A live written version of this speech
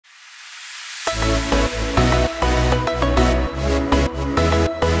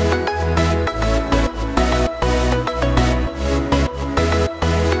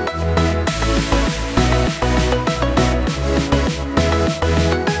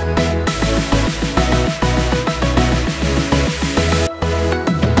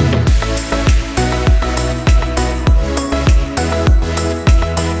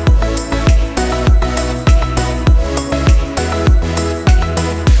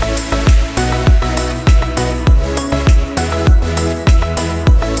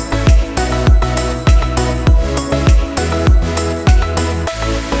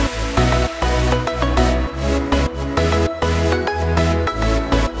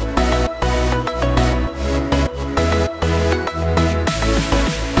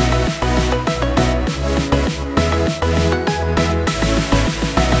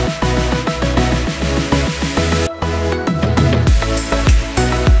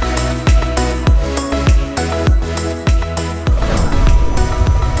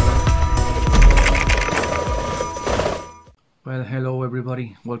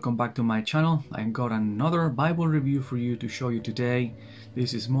everybody, welcome back to my channel. I got another Bible review for you to show you today.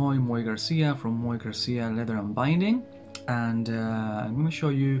 This is Moy Garcia from Moy Garcia Leather and Binding, and I'm going to show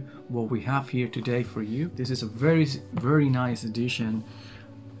you what we have here today for you. This is a very nice edition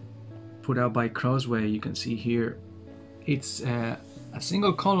put out by Crossway. You can see here it's a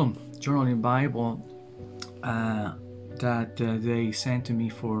single column journaling Bible that they sent to me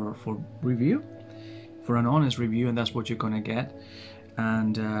for review, for an honest review, and that's what you're gonna get.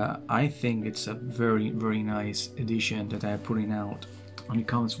 And I think it's a very nice edition that I'm putting out, and it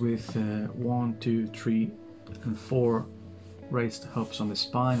comes with 1, 2, 3 and 4 raised hubs on the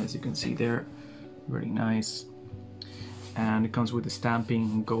spine, as you can see there. Very nice. And it comes with the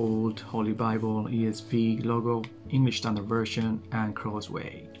stamping, gold, Holy Bible, ESV logo, English Standard Version, and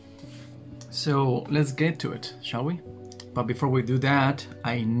Crossway. So let's get to it, shall we? But before we do that,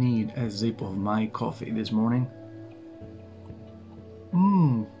 I need a sip of my coffee this morning.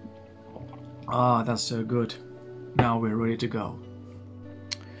 That's so good. Now we're ready to go.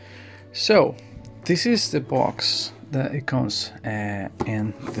 So this is the box that it comes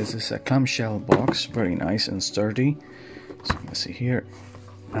in. This is a clamshell box, very nice and sturdy. So you can see here,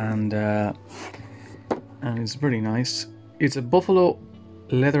 and it's very nice. It's a buffalo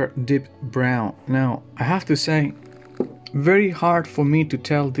leather dip brown. Now I have to say, very hard for me to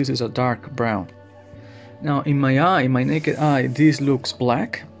tell this is a dark brown. Now in my naked eye, this looks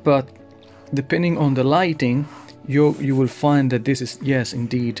black, but depending on the lighting, you will find that this is, yes,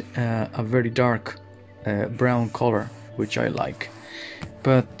 indeed, a very dark brown color, which I like.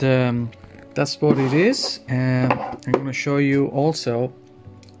 But that's what it is. And I'm going to show you also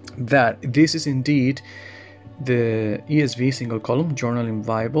that this is indeed the ESV single column journaling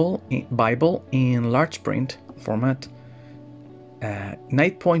Bible in large print format,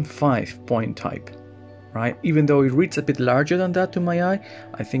 9.5 point type, right? Even though it reads a bit larger than that to my eye,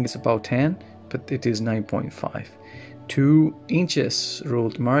 I think it's about 10, but it is 9.5. 2 inches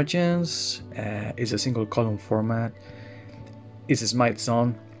ruled margins. Is a single column format. It's a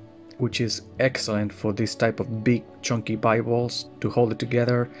Smyth-sewn, which is excellent for this type of big chunky Bibles to hold it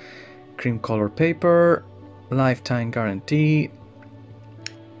together. Cream color paper, lifetime guarantee,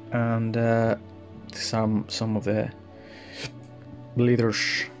 and some of the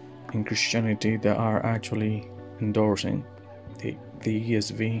leaders in Christianity that are actually endorsing the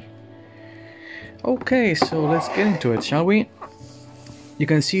ESV. Okay, so let's get into it, shall we? You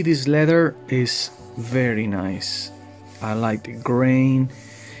can see this leather is very nice. I like the grain.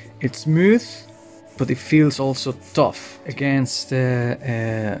 It's smooth, but it feels also tough against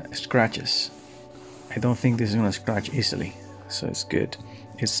scratches. I don't think this is gonna scratch easily, so it's good.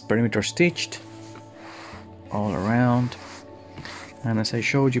 It's perimeter stitched all around, and as I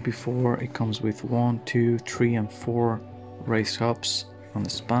showed you before, it comes with 1, 2, 3 and 4 raised hubs on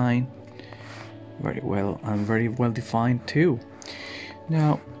the spine. Very well, and very well defined too.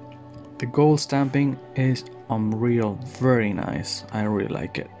 Now the gold stamping is unreal, very nice. I really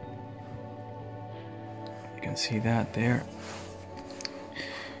like it. You can see that there,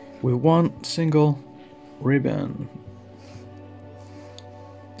 with one single ribbon.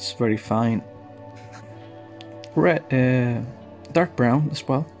 It's very fine. Red, dark brown as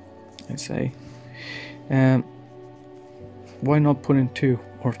well, I'd say. Why not put in 2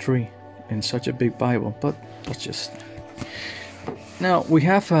 or 3 in such a big Bible? But let's just. Now we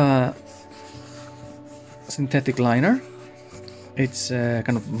have a synthetic liner. It's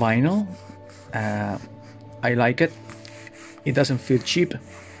kind of vinyl. I like it. It doesn't feel cheap.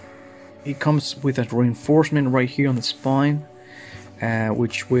 It comes with a reinforcement right here on the spine,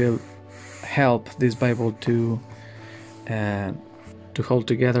 which will help this Bible to hold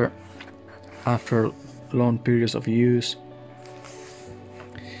together after long periods of use.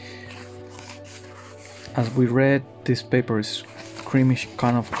 As we read, this paper is creamish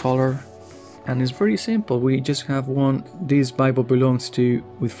kind of color, and it's very simple. We just have one. This Bible belongs to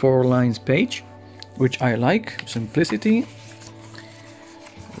with 4 lines page, which I like. Simplicity.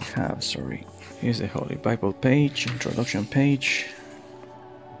 We have, here's the Holy Bible page, introduction page.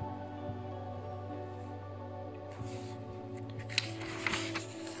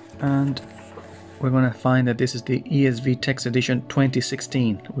 And we're gonna find that this is the ESV Text Edition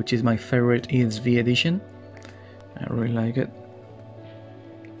 2016, which is my favorite ESV edition. I really like it.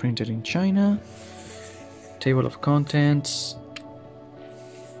 Printed in China. Table of contents.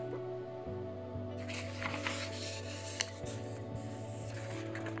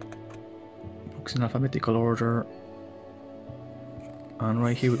 Books in alphabetical order. And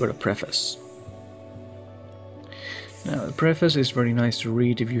right here we got a preface. Now the preface is very nice to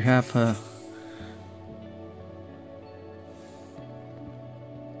read if you have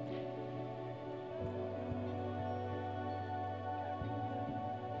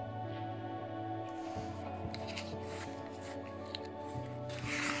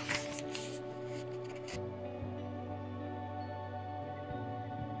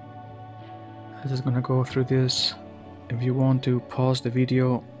I'm just gonna go through this. If you want to pause the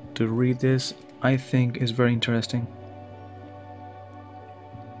video to read this, I think it's very interesting.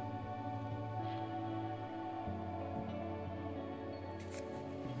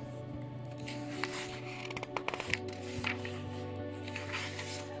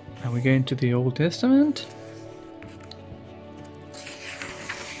 And we get into the Old Testament.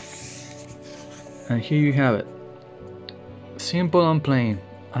 And here you have it. Simple and plain.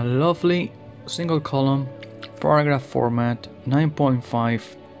 A lovely single column paragraph format, 9.5,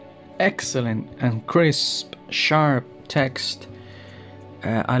 excellent and crisp, sharp text.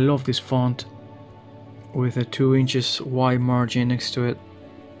 I love this font with a 2 inches wide margin next to it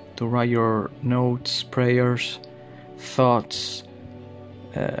to write your notes, prayers, thoughts,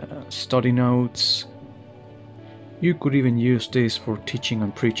 study notes. You could even use this for teaching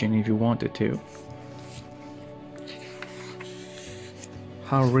and preaching if you wanted to.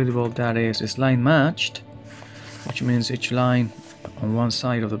 How readable that is. It's line matched, which means each line on one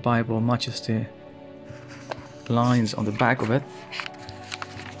side of the Bible matches the lines on the back of it,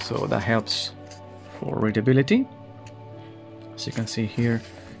 so that helps for readability. As you can see here,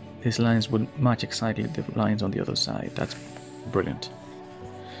 these lines would match exactly the lines on the other side. That's brilliant.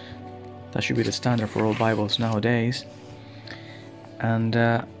 That should be the standard for all Bibles nowadays. And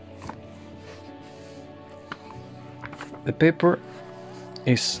the paper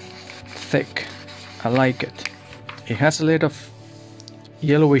is thick. I like it. It has a little of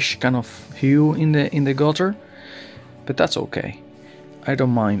yellowish kind of hue in the gutter, but that's okay. I don't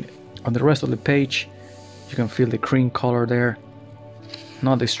mind. On the rest of the page, you can feel the cream color there.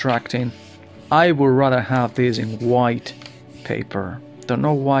 Not distracting. I would rather have this in white paper. Don't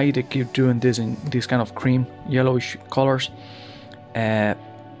know why they keep doing this in this kind of cream yellowish colors. I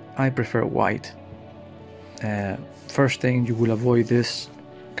prefer white. First thing, you will avoid this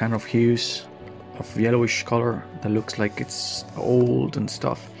kind of hues of yellowish color that looks like it's old and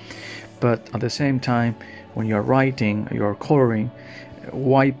stuff. But at the same time, when you're writing, you're coloring,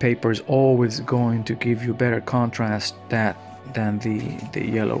 white paper is always going to give you better contrast than the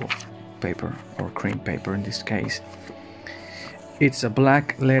yellow paper or cream paper in this case. It's a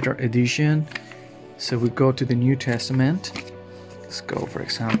black letter edition, so we go to the New Testament. Let's go, for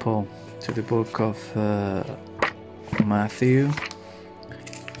example, to the book of Matthew,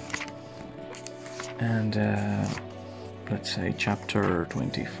 and let's say chapter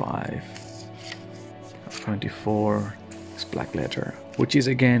 25, 24. It's black letter, which is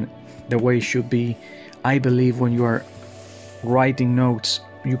again the way it should be. I believe when you are writing notes,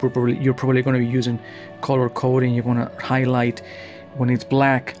 you're probably going to be using color coding. You're going to highlight. When it's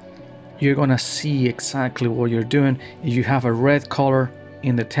black, you're going to see exactly what you're doing. If you have a red color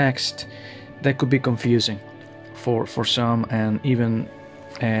in the text, that could be confusing for some, and even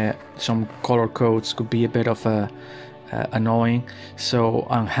some color codes could be a bit of annoying. So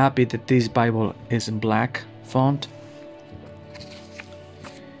I'm happy that this Bible is in black font.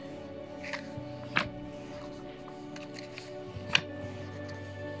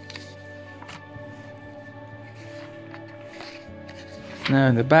 Now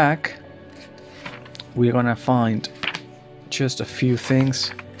in the back, we're gonna find just a few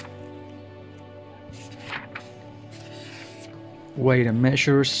things. Weight and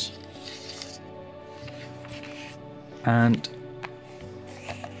measures, and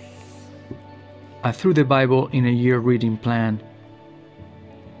I threw the Bible in a year reading plan,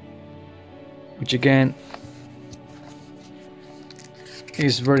 which again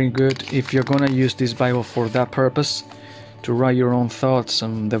is very good if you're gonna use this Bible for that purpose, to write your own thoughts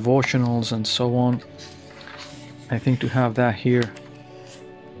and devotionals and so on. I think to have that here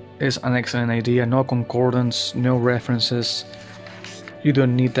is an excellent idea. No concordance, no references. You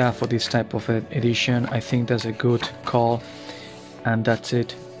don't need that for this type of edition. I think that's a good call. And that's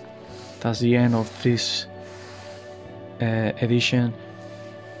it. That's the end of this edition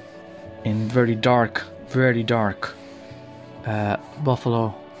in very dark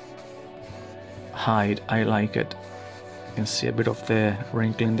buffalo hide. I like it. You can see a bit of the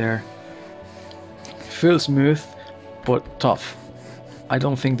wrinkling there. Feels smooth but tough. I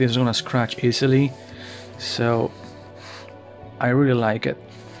don't think this is gonna scratch easily, so I really like it.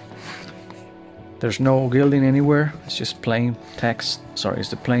 There's no gilding anywhere. It's just plain text. Sorry, it's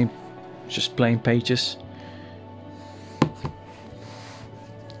just plain pages.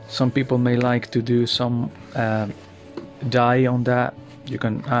 Some people may like to do some dye on that. You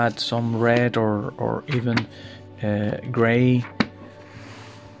can add some red or even gray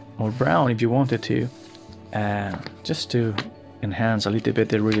or brown if you wanted to, just to enhance a little bit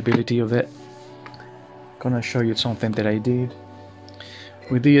the readability of it. Gonna show you something that I did.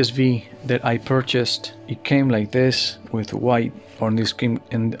 with ESV that I purchased, it came like this with white, or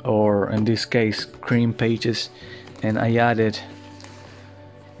in this case cream pages, and I added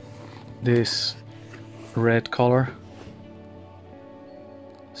this red color.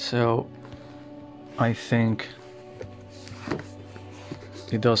 So I think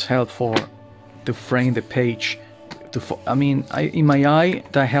it does help to frame the page. In my eye,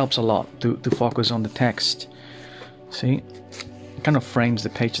 that helps a lot to focus on the text. See, it kind of frames the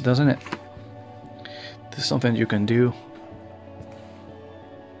page, doesn't it? This is something you can do.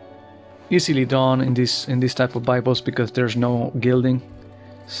 Easily done in this type of Bibles because there's no gilding,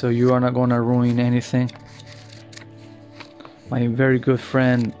 so you are not gonna ruin anything. My very good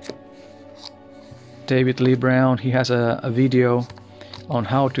friend David Lee Brown, he has a video on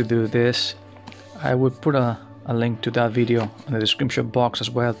how to do this. I will put a link to that video in the description box as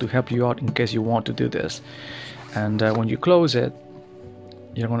well to help you out in case you want to do this. And when you close it,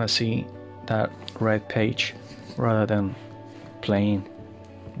 you're gonna see that red page rather than plain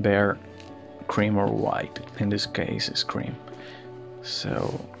bare cream or white. In this case it's cream.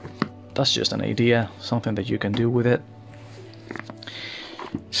 So that's just an idea, something that you can do with it.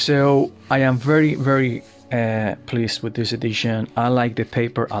 So I am very pleased with this edition. I like the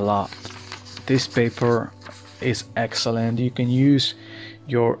paper a lot. This paper is excellent. You can use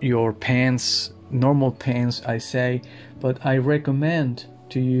your pens, normal pens I say, but I recommend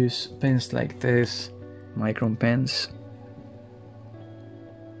to use pens like this, micron pens,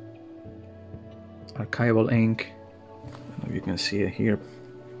 archival ink. I don't know if you can see it here.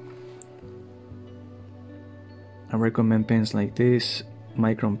 I recommend pens like this,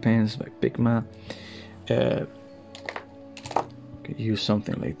 micron pens like Pigma. Could use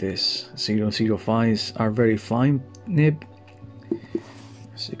something like this. 005s are very fine nib,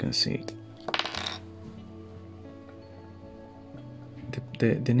 as you can see.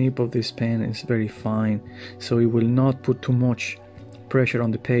 The nib of this pen is very fine, so it will not put too much pressure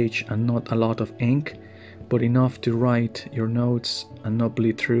on the page and not a lot of ink, but enough to write your notes and not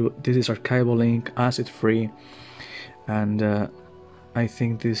bleed through. This is archival ink, acid free, and I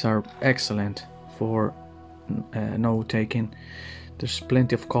think these are excellent for note taking. There's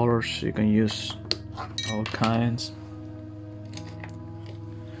plenty of colors, you can use all kinds.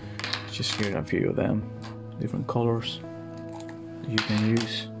 Just here a few of them, different colors you can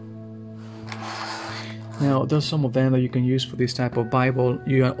use. Now there's some of them that you can use for this type of Bible.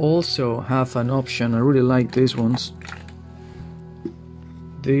 You also have an option, I really like these ones.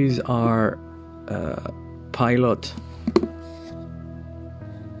 These are Pilot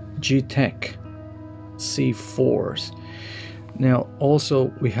G-Tech C4s. Now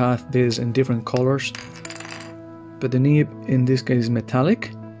also we have this in different colors, but the nib in this case is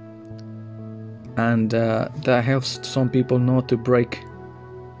metallic, and that helps some people not to break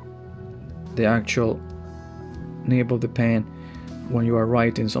the actual nib of the pen when you are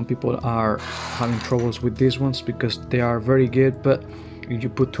writing. Some people are having troubles with these ones because they are very good, but if you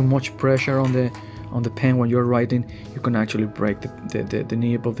put too much pressure on the pen when you're writing, you can actually break the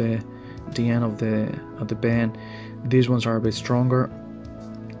nib of the end of the pen. These ones are a bit stronger,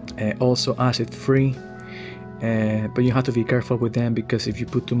 also acid free, but you have to be careful with them because if you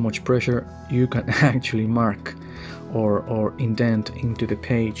put too much pressure, you can actually mark or indent into the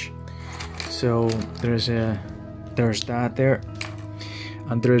page. So there's that there,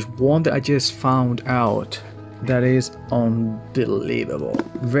 and there's one that I just found out that is unbelievable.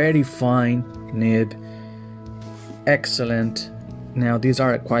 Very fine nib, excellent. Now these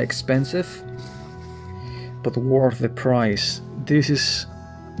are quite expensive, but worth the price. This is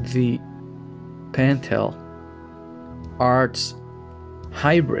the Pentel Arts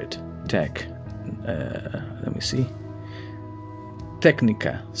Hybrid Tech. Let me see.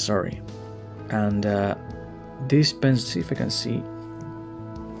 Technica, sorry. And this pen, see if I can see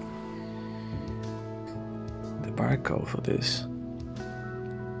the barcode for this.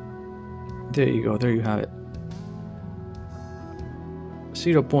 There you go, there you have it.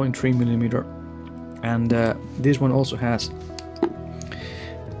 0.3 millimeter, and this one also has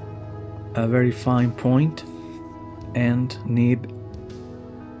a very fine point and nib,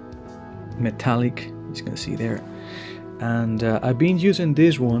 metallic, as you can see there. And I've been using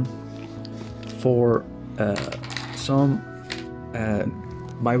this one for some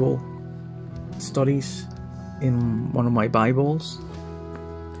Bible studies in one of my Bibles.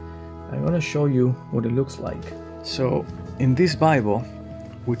 I'm gonna show you what it looks like. So in this Bible,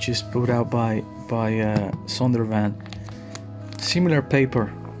 which is put out by Sondervan, similar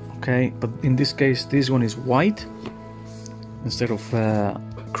paper, okay, but in this case this one is white instead of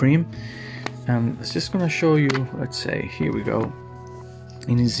cream. And it's just gonna show you, let's say, here we go,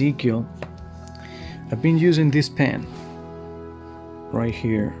 in Ezekiel, I've been using this pen right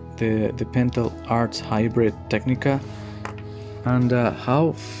here, the Pentel Arts Hybrid Technica, and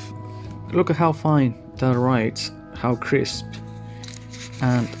look at how fine that writes, how crisp.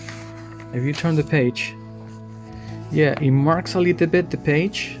 And if you turn the page, yeah, it marks a little bit the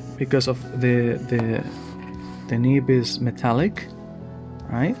page because of the nib is metallic,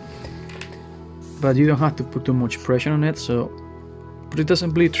 right? But you don't have to put too much pressure on it, but it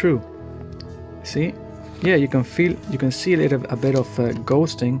doesn't bleed through. See? Yeah, you can see a bit of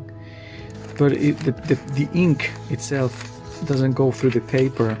ghosting, but the ink itself doesn't go through the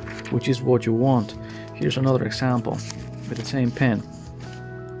paper, which is what you want. Here's another example with the same pen.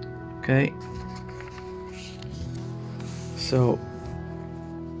 Okay. So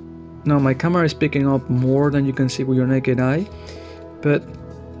now my camera is picking up more than you can see with your naked eye, but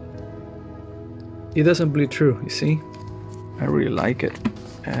it doesn't bleed through, you see? I really like it.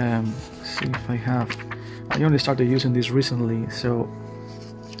 See if I only started using this recently, so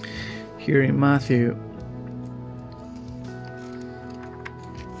here in Matthew,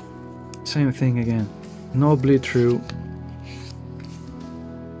 same thing again, no bleed through.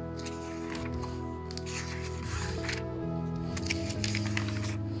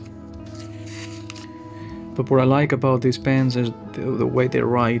 But what I like about these pens is the way they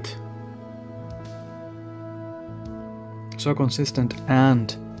write. So consistent,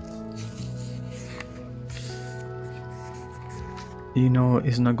 and you know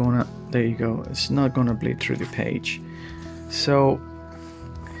it's not gonna, there you go, it's not gonna bleed through the page. So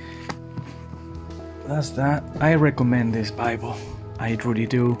that's that. I recommend this Bible, I really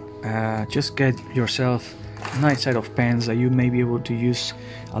do. Just get yourself a nice set of pens that you may be able to use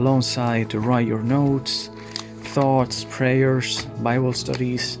alongside to write your notes, thoughts, prayers, Bible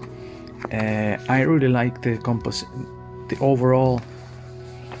studies. I really like the overall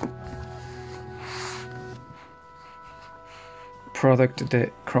product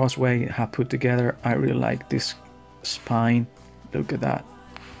that Crossway have put together. I really like this spine. Look at that,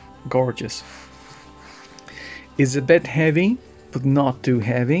 gorgeous. It's a bit heavy, but not too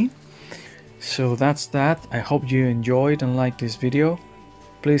heavy. So that's that. I hope you enjoyed and liked this video.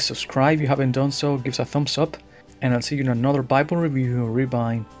 Please subscribe if you haven't done so, give us a thumbs up, and I'll see you in another Bible review or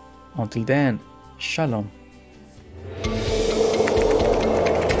rebind. Until then, Shalom.